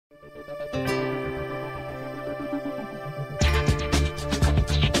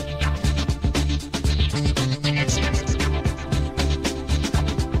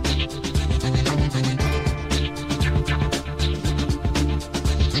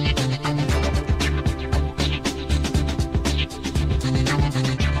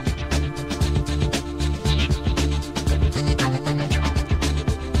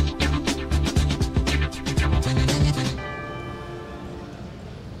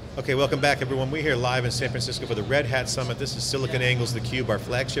Okay, welcome back everyone. We're here live in San Francisco for the Red Hat Summit. This is SiliconANGLE's TheCUBE, our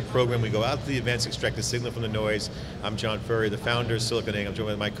flagship program. We go out to the events, extract the signal from the noise. I'm John Furrier, the founder of SiliconANGLE. I'm joined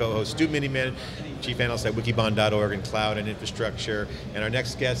with my co-host, Stu Miniman, Chief Analyst at wikibon.org in cloud and infrastructure. And our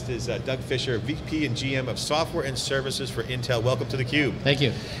next guest is Doug Fisher, VP and GM of Software and Services for Intel. Welcome to theCUBE. Thank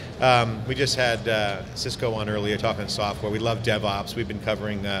you. We just had Cisco on earlier talking software. We love DevOps. We've been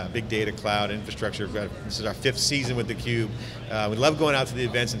covering big data, cloud, infrastructure. This is our 5th season with theCUBE. We love going out to the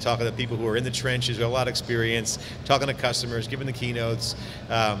events and talking to people who are in the trenches, who have a lot of experience, talking to customers, giving the keynotes,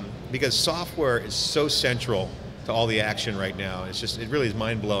 because software is so central to all the action right now. It really is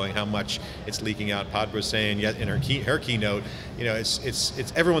mind-blowing how much it's leaking out. Padra was saying in her keynote, you know,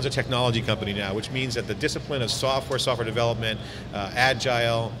 everyone's a technology company now, which means that the discipline of software development,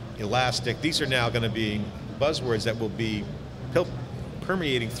 agile, elastic, these are now going to be buzzwords that will be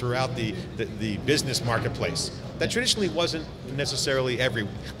permeating throughout the business marketplace. That traditionally wasn't necessarily every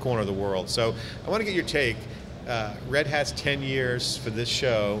corner of the world. So I want to get your take. Red Hat's 10 years for this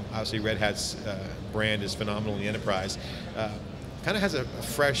show. Obviously Red Hat's brand is phenomenal in the enterprise. Kind of has a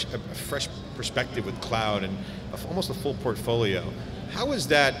fresh perspective with cloud and almost a full portfolio. How is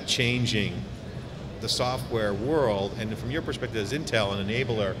that changing the software world? And from your perspective as Intel, an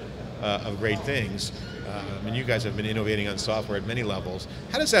enabler of great things, I mean, you guys have been innovating on software at many levels.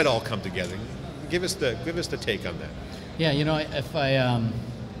 How does that all come together? Give us the take on that. Yeah, you know, if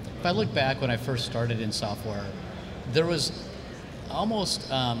I look back when I first started in software, there was almost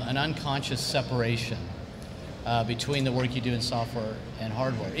an unconscious separation between the work you do in software and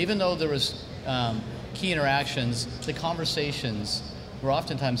hardware. Even though there was key interactions, the conversations were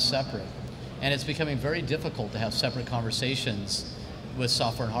oftentimes separate. And it's becoming very difficult to have separate conversations with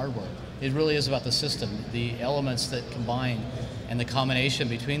software and hardware. It really is about the system, the elements that combine, and the combination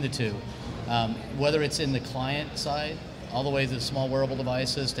between the two. Whether it's in the client side, all the way to the small wearable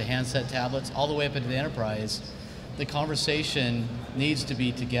devices, to handset tablets, all the way up into the enterprise, the conversation needs to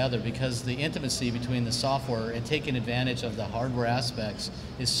be together because the intimacy between the software and taking advantage of the hardware aspects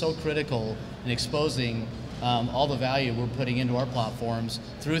is so critical in exposing all the value we're putting into our platforms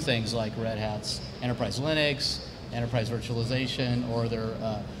through things like Red Hat's Enterprise Linux, Enterprise Virtualization, or their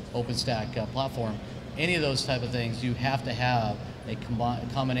OpenStack platform. Any of those type of things, you have to have a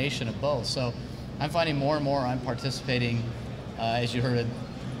combination of both. So I'm finding more and more I'm participating, as you heard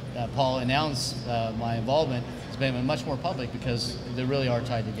Paul announce my involvement, it's been much more public because they really are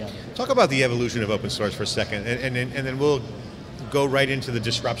tied together. Talk about the evolution of open source for a second, and then we'll go right into the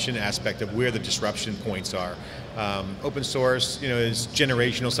disruption aspect of where the disruption points are. Open source, you know, is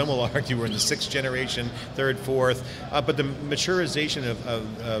generational. Some will argue we're in the 6th generation, 3rd, 4th, but the maturization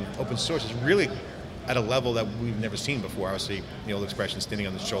of open source is really at a level that we've never seen before. Obviously, the old expression, standing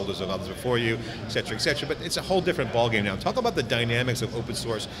on the shoulders of others before you, et cetera, but it's a whole different ballgame now. Talk about the dynamics of open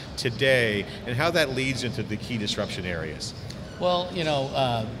source today and how that leads into the key disruption areas. Well, you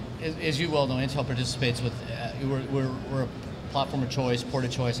know, as you well know, Intel participates with, we're a platform of choice, port of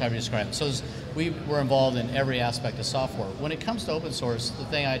choice, however you describe it. So we're involved in every aspect of software. When it comes to open source, the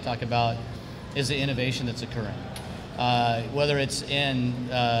thing I talk about is the innovation that's occurring. Whether it's in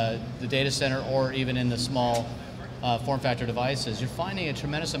the data center or even in the small form factor devices, you're finding a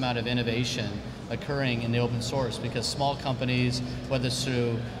tremendous amount of innovation occurring in the open source because small companies, whether it's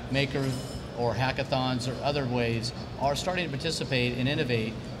through Maker or hackathons or other ways, are starting to participate and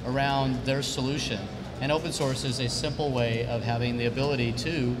innovate around their solution. And open source is a simple way of having the ability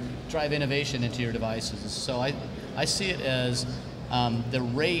to drive innovation into your devices. So I see it as the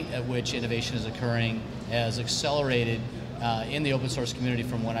rate at which innovation is occurring has accelerated in the open source community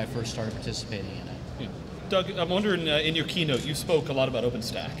from when I first started participating in it. Yeah. Doug, I'm wondering, in your keynote, you spoke a lot about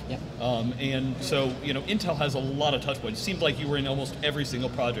OpenStack. Yep. And so, you know, Intel has a lot of touch points. It seems like you were in almost every single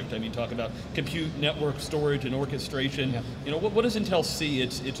project. I mean, talk about compute, network, storage, and orchestration. Yep. You know, what does Intel see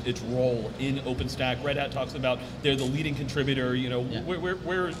its role in OpenStack? Red Hat talks about they're the leading contributor. You know, yeah.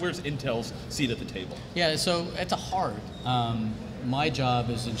 Where's Intel's seat at the table? Yeah, so at the heart, my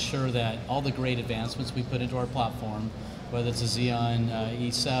job is to ensure that all the great advancements we put into our platform, whether it's the Xeon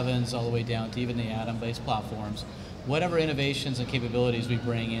E7s all the way down to even the Atom-based platforms, whatever innovations and capabilities we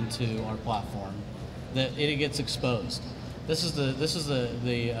bring into our platform, that it gets exposed. This is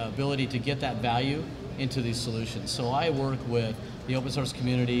the ability to get that value into these solutions. So I work with the open source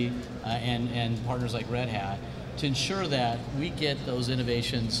community and partners like Red Hat to ensure that we get those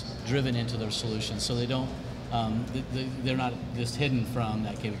innovations driven into their solutions so they don't they're not just hidden from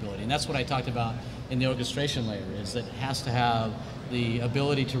that capability. And that's what I talked about in the orchestration layer, is that it has to have the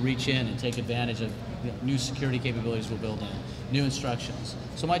ability to reach in and take advantage of new security capabilities we'll build in, new instructions.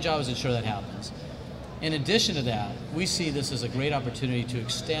 So my job is to ensure that happens. In addition to that, we see this as a great opportunity to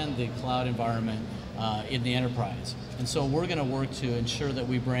extend the cloud environment in the enterprise. And so we're going to work to ensure that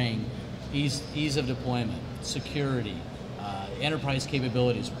we bring ease of deployment, security, enterprise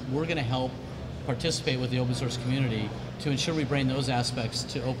capabilities. We're going to help participate with the open source community to ensure we bring those aspects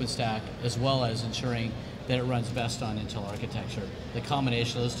to OpenStack, as well as ensuring that it runs best on Intel architecture. The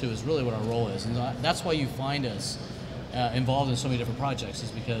combination of those two is really what our role is. And that's why you find us involved in so many different projects,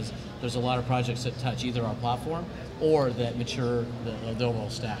 is because there's a lot of projects that touch either our platform or that mature the overall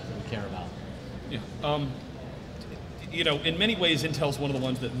stack that we care about. Yeah. You know, in many ways, Intel's one of the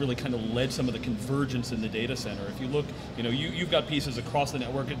ones that really kind of led some of the convergence in the data center. If you look, you know, you've got pieces across the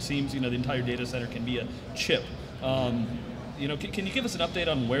network. It seems, you know, the entire data center can be a chip. You know, can you give us an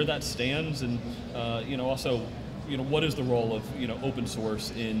update on where that stands, and you know, also, you know, what is the role of, you know, open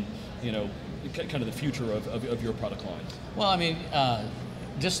source in, you know, kind of the future of your product line? Well, I mean,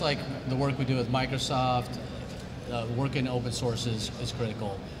 just like the work we do with Microsoft, work in open source is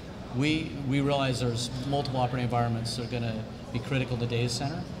critical. We realize there's multiple operating environments that are going to be critical to the data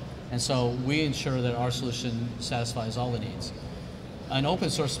center, and so we ensure that our solution satisfies all the needs. On open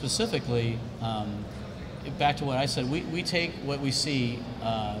source specifically, back to what I said, we take what we see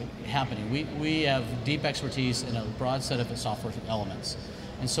happening. We have deep expertise in a broad set of software elements.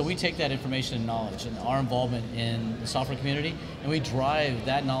 And so we take that information and knowledge and our involvement in the software community, and we drive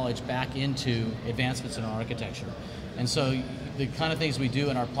that knowledge back into advancements in our architecture. And so the kind of things we do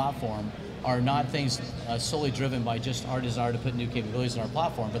in our platform are not things solely driven by just our desire to put new capabilities in our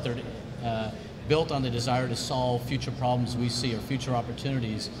platform, but they're built on the desire to solve future problems we see, or future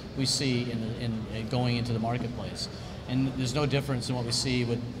opportunities we see in going into the marketplace. And there's no difference in what we see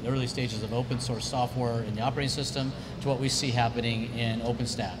with the early stages of open source software in the operating system to what we see happening in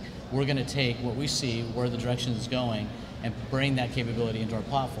OpenStack. We're going to take what we see, where the direction is going, and bring that capability into our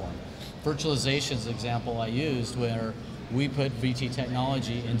platform. Virtualization is the example I used, where we put VT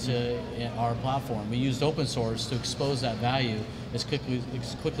technology into our platform. We used open source to expose that value as quickly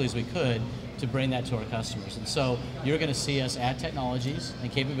as we could to bring that to our customers. And so you're going to see us add technologies and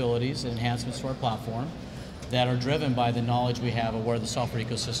capabilities and enhancements to our platform that are driven by the knowledge we have of where the software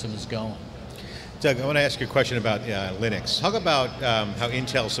ecosystem is going. Doug, I want to ask you a question about Linux. Talk about how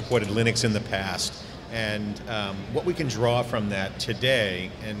Intel supported Linux in the past, and what we can draw from that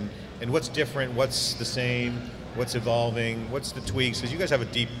today, and what's different, what's the same, what's evolving, what's the tweaks, because you guys have a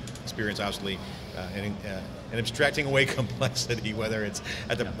deep experience, obviously, in abstracting away complexity, whether it's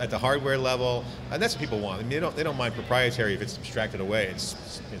at the hardware level, and that's what people want. I mean, they don't mind proprietary if it's abstracted away,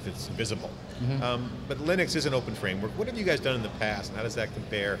 if it's visible. Mm-hmm. But Linux is an open framework. What have you guys done in the past, and how does that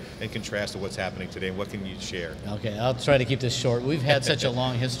compare and contrast to what's happening today, and what can you share? Okay, I'll try to keep this short. We've had such a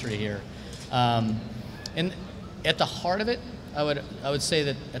long history here. And at the heart of it, I would say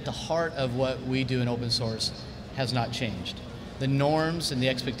that at the heart of what we do in open source has not changed. The norms and the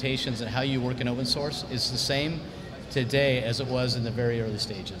expectations and how you work in open source is the same today as it was in the very early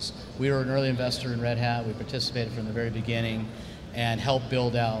stages. We were an early investor in Red Hat. We participated from the very beginning and helped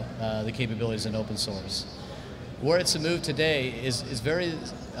build out the capabilities in open source. Where it's moved today is very,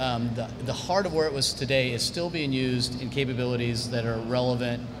 the heart of where it was today is still being used in capabilities that are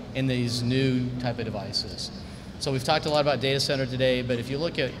relevant in these new type of devices. So we've talked a lot about data center today, but if you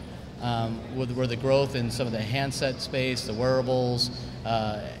look at where the growth in some of the handset space, the wearables,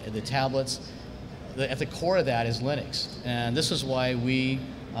 the tablets, at the core of that is Linux. And this is why we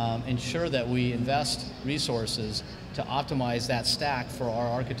ensure that we invest resources to optimize that stack for our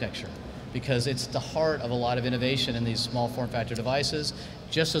architecture, because it's the heart of a lot of innovation in these small form factor devices,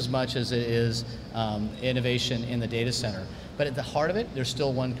 just as much as it is innovation in the data center. But at the heart of it, there's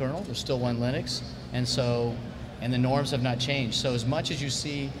still one kernel, there's still one Linux, and the norms have not changed. So as much as you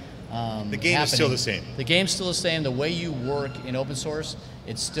see the game is still the same. The game's still the same. The way you work in open source,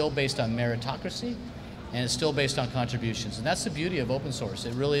 it's still based on meritocracy, and it's still based on contributions. And that's the beauty of open source.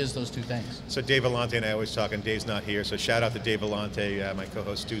 It really is those two things. So Dave Vellante and I always talk, and Dave's not here, so shout out to Dave Vellante. My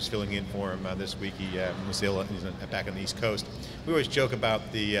co-host Stu's filling in for him this week. He's back on the East Coast. We always joke about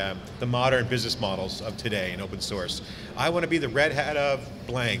the modern business models of today in open source. I want to be the Red Hat of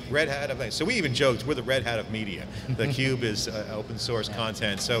blank, Red Hat of blank. So we even joked, we're the Red Hat of media. TheCUBE is open source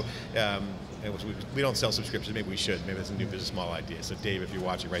content. So we don't sell subscriptions. Maybe we should. Maybe that's a new business model idea. So Dave, if you're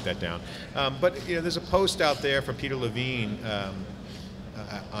watching, write that down. But there's a post out there from Peter Levine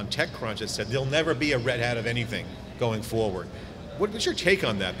on TechCrunch that said there'll never be a Red Hat of anything going forward. What's your take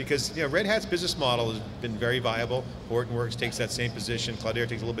on that? Because Red Hat's business model has been very viable. Hortonworks takes that same position. Cloudera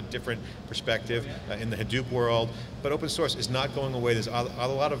takes a little bit different perspective in the Hadoop world. But open source is not going away. There's a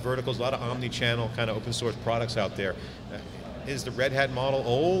lot of verticals, a lot of omni-channel kind of open source products out there. Is the Red Hat model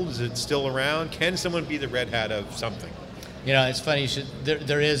old? Is it still around? Can someone be the Red Hat of something? You know, it's funny.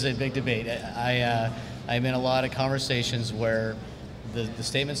 There is a big debate. I'm in a lot of conversations where the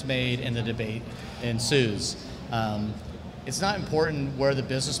statement's made and the debate ensues. It's not important where the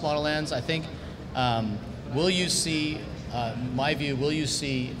business model ends. I think, will you see, my view, will you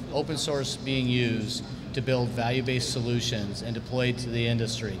see open source being used to build value-based solutions and deployed to the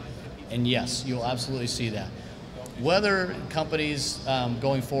industry? And yes, you'll absolutely see that. Whether companies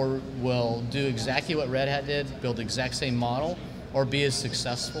going forward will do exactly what Red Hat did, build the exact same model, or be as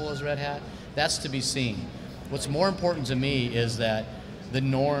successful as Red Hat, that's to be seen. What's more important to me is that the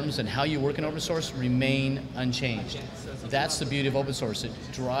norms and how you work in open source remain unchanged. That's the beauty of open source. It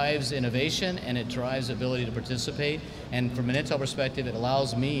drives innovation and it drives ability to participate. And from an Intel perspective, it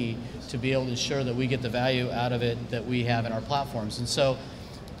allows me to be able to ensure that we get the value out of it that we have in our platforms. And so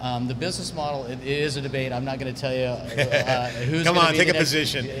the business model, it is a debate. I'm not going to tell you who's Come going on, to be take the a next,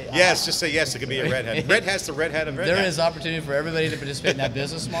 position. Yes, just say yes, it could be a Red Hat. Red Hat's the Red Hat of Red Hat. There is opportunity for everybody to participate in that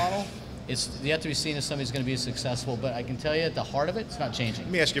business model. You have to be seen as somebody who's going to be successful, but I can tell you at the heart of it, it's not changing.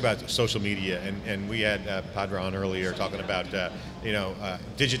 Let me ask you about social media, and we had Padra on earlier talking about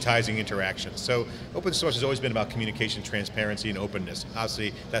digitizing interactions. So open source has always been about communication, transparency, and openness.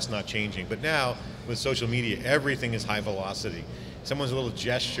 Obviously, that's not changing. But now, with social media, everything is high velocity. Someone's little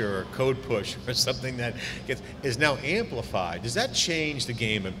gesture or code push or something that is now amplified. Does that change the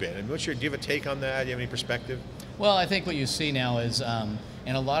game a bit? And do you have a take on that? Do you have any perspective? Well, I think what you see now is,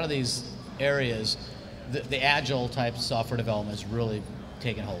 in a lot of these areas, the agile type software development has really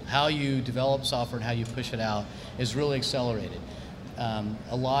taken hold. How you develop software and how you push it out is really accelerated.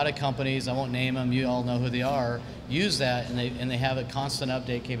 A lot of companies, I won't name them, you all know who they are, use that and they have a constant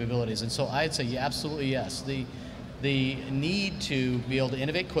update capabilities. And so I'd say absolutely yes. The need to be able to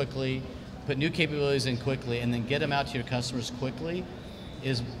innovate quickly, put new capabilities in quickly, and then get them out to your customers quickly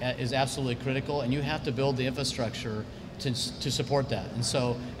is absolutely critical, and you have to build the infrastructure to support that. And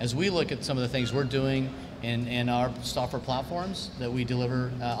so as we look at some of the things we're doing in our software platforms that we deliver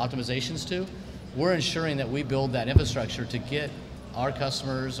optimizations to, we're ensuring that we build that infrastructure to get our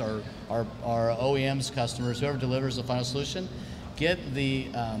customers, our OEMs customers, whoever delivers the final solution, get the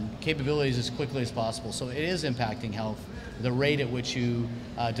capabilities as quickly as possible. So it is impacting how the rate at which you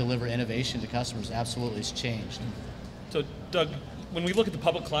deliver innovation to customers absolutely has changed. So Doug, when we look at the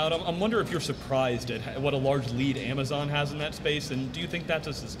public cloud, I'm wondering if you're surprised at what a large lead Amazon has in that space, and do you think that's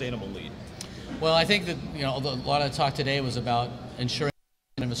a sustainable lead? Well, I think that a lot of the talk today was about ensuring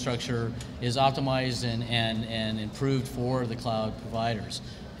infrastructure is optimized and improved for the cloud providers,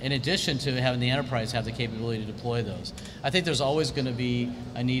 in addition to having the enterprise have the capability to deploy those. I think there's always going to be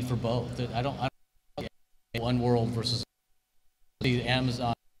a need for both. I don't one world versus the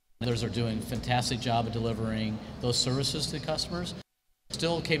Amazon. Others are doing a fantastic job of delivering those services to customers.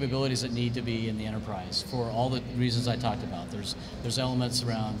 Still capabilities that need to be in the enterprise for all the reasons I talked about. There's elements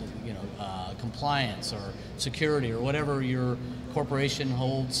around compliance or security or whatever your corporation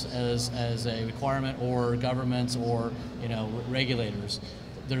holds as a requirement, or governments or regulators.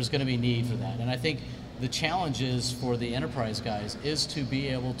 There's going to be need for that, and I think the challenge is for the enterprise guys is to be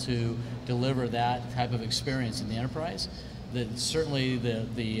able to deliver that type of experience in the enterprise. That certainly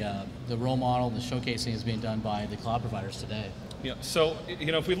the role model, the showcasing is being done by the cloud providers today. Yeah. So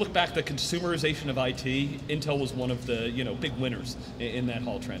if we look back, the consumerization of IT, Intel was one of the big winners in that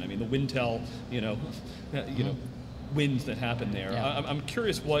whole trend. I mean, the Wintel wins that happen there. Yeah. I'm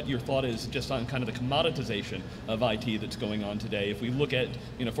curious what your thought is just on kind of the commoditization of IT that's going on today. If we look at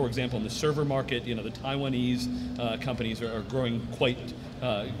for example, in the server market, the Taiwanese companies are growing quite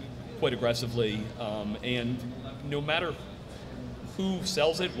aggressively, and no matter who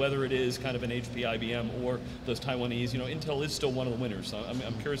sells it, whether it is kind of an HP, IBM, or those Taiwanese, Intel is still one of the winners. So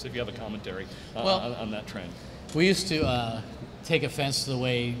I'm curious if you have a commentary on that trend. We used to take offense to the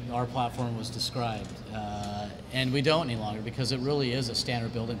way our platform was described, and we don't any longer, because it really is a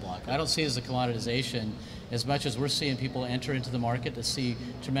standard building block. I don't see it as a commoditization as much as we're seeing people enter into the market to see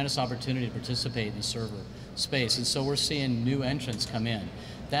tremendous opportunity to participate in the server space, and so we're seeing new entrants come in.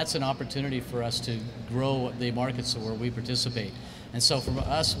 That's an opportunity for us to grow the markets where we participate. And so from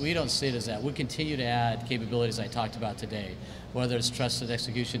us, we don't see it as that. We continue to add capabilities I talked about today, whether it's trusted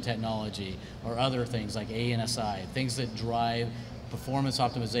execution technology or other things like ANSI, things that drive performance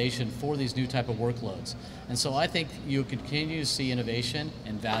optimization for these new type of workloads. And so I think you continue to see innovation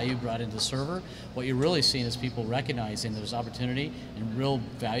and value brought into the server. What you're really seeing is people recognizing there's opportunity and real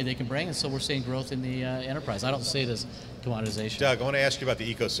value they can bring, and so we're seeing growth in the enterprise. I don't see it as commoditization. Doug, I want to ask you about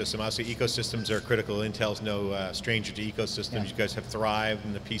the ecosystem. Obviously, ecosystems are critical. Intel's no stranger to ecosystems. Yeah. You guys have thrived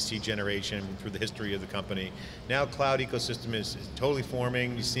in the PC generation through the history of the company. Now, cloud ecosystem is totally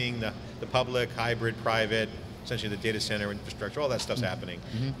forming. You're seeing the public, hybrid, private, essentially the data center infrastructure, all that stuff's happening.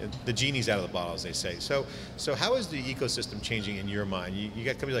 The genie's out of the bottle, as they say. So how is the ecosystem changing in your mind? You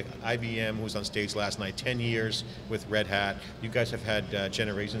got companies like IBM, who was on stage last night, 10 years with Red Hat. You guys have had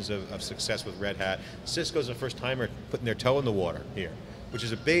generations of success with Red Hat. Cisco's the first timer putting their toe in the water here, which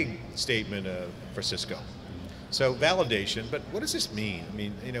is a big statement for Cisco. So validation, but what does this mean? I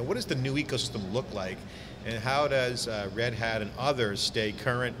mean, what does the new ecosystem look like, and how does Red Hat and others stay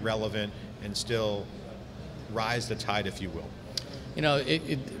current, relevant, and still rise the tide, if you will?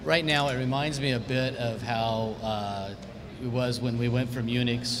 Right now it reminds me a bit of how it was when we went from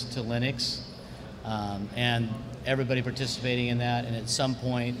Unix to Linux, and everybody participating in that, and at some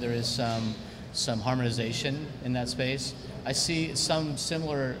point there is some harmonization in that space. I see some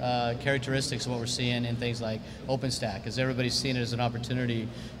similar characteristics of what we're seeing in things like OpenStack, as everybody's seen it as an opportunity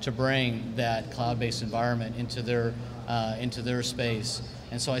to bring that cloud-based environment into their space,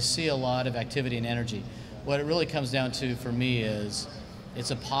 and so I see a lot of activity and energy. What it really comes down to for me is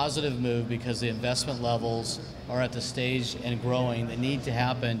it's a positive move because the investment levels are at the stage and growing that need to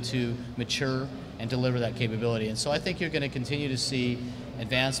happen to mature and deliver that capability. And so I think you're going to continue to see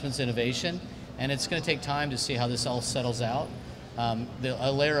advancements, innovation, and it's going to take time to see how this all settles out.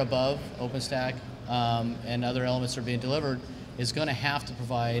 A layer above OpenStack and other elements are being delivered is going to have to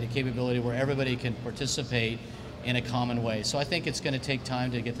provide a capability where everybody can participate in a common way. So I think it's going to take time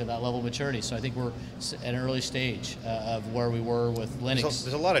to get to that level of maturity. So I think we're at an early stage of where we were with Linux.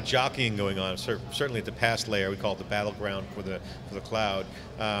 There's a lot of jockeying going on, certainly at the PaaS layer. We call it the battleground for the cloud.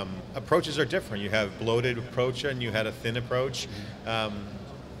 Approaches are different. You have bloated approach and you had a thin approach. I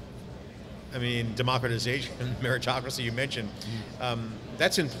mean, democratization, meritocracy you mentioned,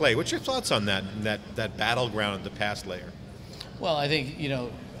 that's in play. What's your thoughts on that battleground at the PaaS layer? Well, I think,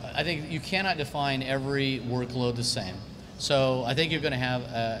 I think you cannot define every workload the same. So I think you're going to have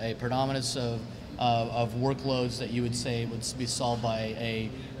a predominance of workloads that you would say would be solved by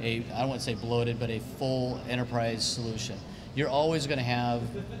I don't want to say bloated, but a full enterprise solution. You're always going to have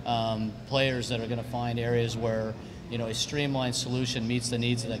players that are going to find areas where a streamlined solution meets the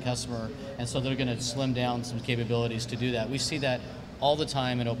needs of that customer, and so they're going to slim down some capabilities to do that. We see that all the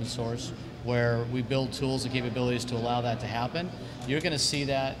time in open source, where we build tools and capabilities to allow that to happen. You're going to see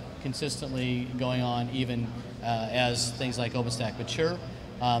that consistently going on even as things like OpenStack mature.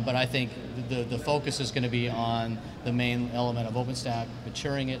 But I think the focus is going to be on the main element of OpenStack,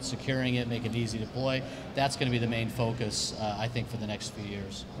 maturing it, securing it, make it easy to deploy. That's going to be the main focus, I think, for the next few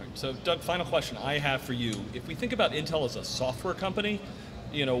years. Right. So, Doug, final question I have for you. If we think about Intel as a software company,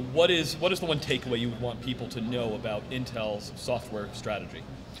 what is the one takeaway you would want people to know about Intel's software strategy?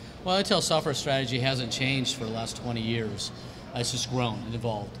 Well, Intel's software strategy hasn't changed for the last 20 years. It's just grown and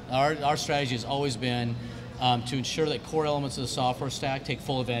evolved. Our strategy has always been to ensure that core elements of the software stack take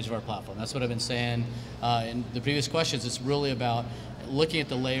full advantage of our platform. That's what I've been saying in the previous questions. It's really about looking at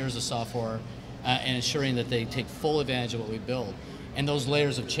the layers of software and ensuring that they take full advantage of what we build. And those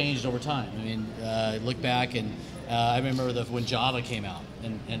layers have changed over time. I mean, look back and I remember when Java came out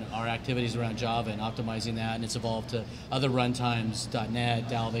and our activities around Java and optimizing that, and it's evolved to other runtimes, .NET,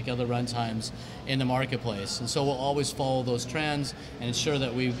 Dalvik, other runtimes in the marketplace. And so we'll always follow those trends and ensure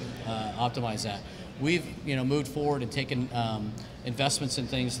that we optimize that. We've moved forward and taken investments in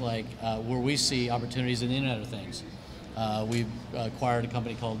things like where we see opportunities in the Internet of Things. We've acquired a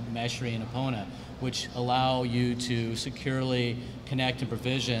company called Mashery and Epona, which allow you to securely connect and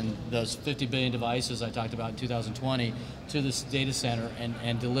provision those 50 billion devices I talked about in 2020 to this data center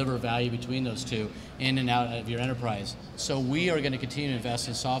and deliver value between those two in and out of your enterprise. So we are going to continue to invest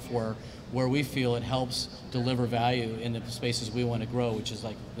in software where we feel it helps deliver value in the spaces we want to grow, which is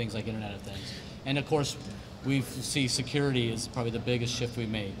like things like Internet of Things. And of course, we see security is probably the biggest shift we've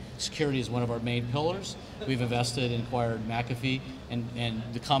made. Security is one of our main pillars. We've invested and acquired McAfee, and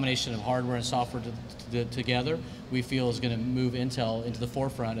the combination of hardware and software together, we feel is going to move Intel into the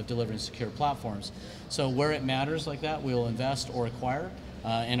forefront of delivering secure platforms. So where it matters like that, we'll invest or acquire.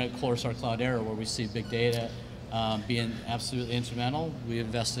 And of course, our cloud era, where we see big data being absolutely instrumental, we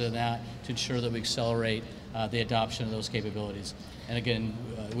invested in that to ensure that we accelerate the adoption of those capabilities. And again,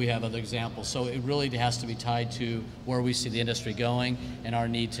 we have other examples. So it really has to be tied to where we see the industry going and our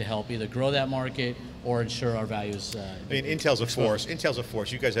need to help either grow that market or ensure our values. I mean, Intel's a force. Intel's a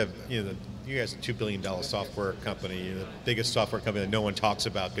force. You guys have, you guys are a $2 billion software company, the biggest software company that no one talks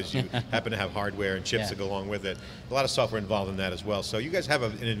about because you happen to have hardware and chips that go along with it. A lot of software involved in that as well. So you guys have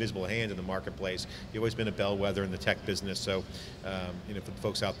an invisible hand in the marketplace. You've always been a bellwether in the tech business. So, for the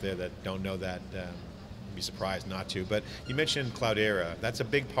folks out there that don't know that, be surprised not to. But you mentioned Cloudera. That's a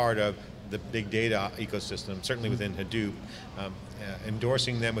big part of the big data ecosystem, certainly within Hadoop.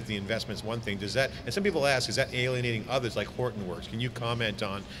 Endorsing them with the investments, one thing. Does that, and some people ask, is that alienating others like Hortonworks? Can you comment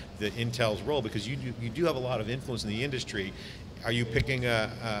on the Intel's role? Because you do have a lot of influence in the industry. Are you picking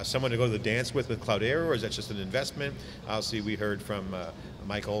someone to go to the dance with Cloudera, or is that just an investment? Obviously, we heard from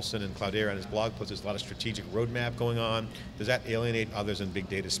Mike Olson and Cloudera on his blog post. There's a lot of strategic roadmap going on. Does that alienate others in big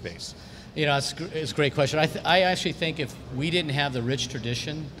data space? It's a great question. I actually think if we didn't have the rich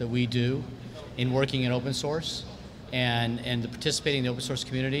tradition that we do in working in open source and the participating in the open source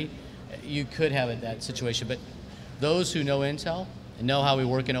community, you could have that situation. But those who know Intel and know how we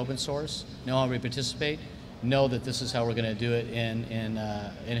work in open source, know how we participate, know that this is how we're going to do it in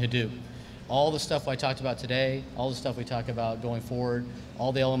Hadoop. All the stuff I talked about today, all the stuff we talk about going forward,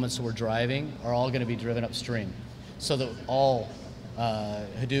 all the elements that we're driving are all going to be driven upstream, so that all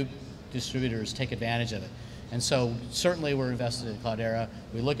Hadoop distributors take advantage of it. And so certainly we're invested in Cloudera.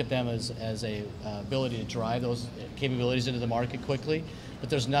 We look at them as a ability to drive those capabilities into the market quickly, but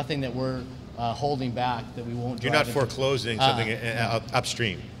there's nothing that we're holding back that we won't drive. You're not foreclosing something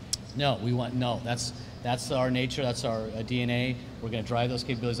upstream. No, that's our nature, that's our DNA. We're going to drive those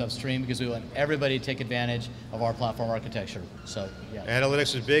capabilities upstream because we want everybody to take advantage of our platform architecture. So, yeah.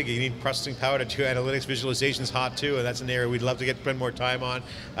 Analytics is big. You need processing power to do analytics. Visualization is hot too, and that's an area we'd love to spend more time on.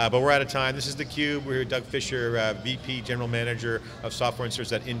 But we're out of time. This is theCUBE. We're here with Doug Fisher, VP, General Manager of Software and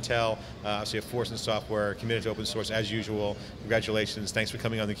Services at Intel. Obviously a force in software, committed to open source as usual. Congratulations. Thanks for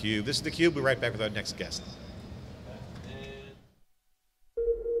coming on theCUBE. This is theCUBE. We're right back with our next guest.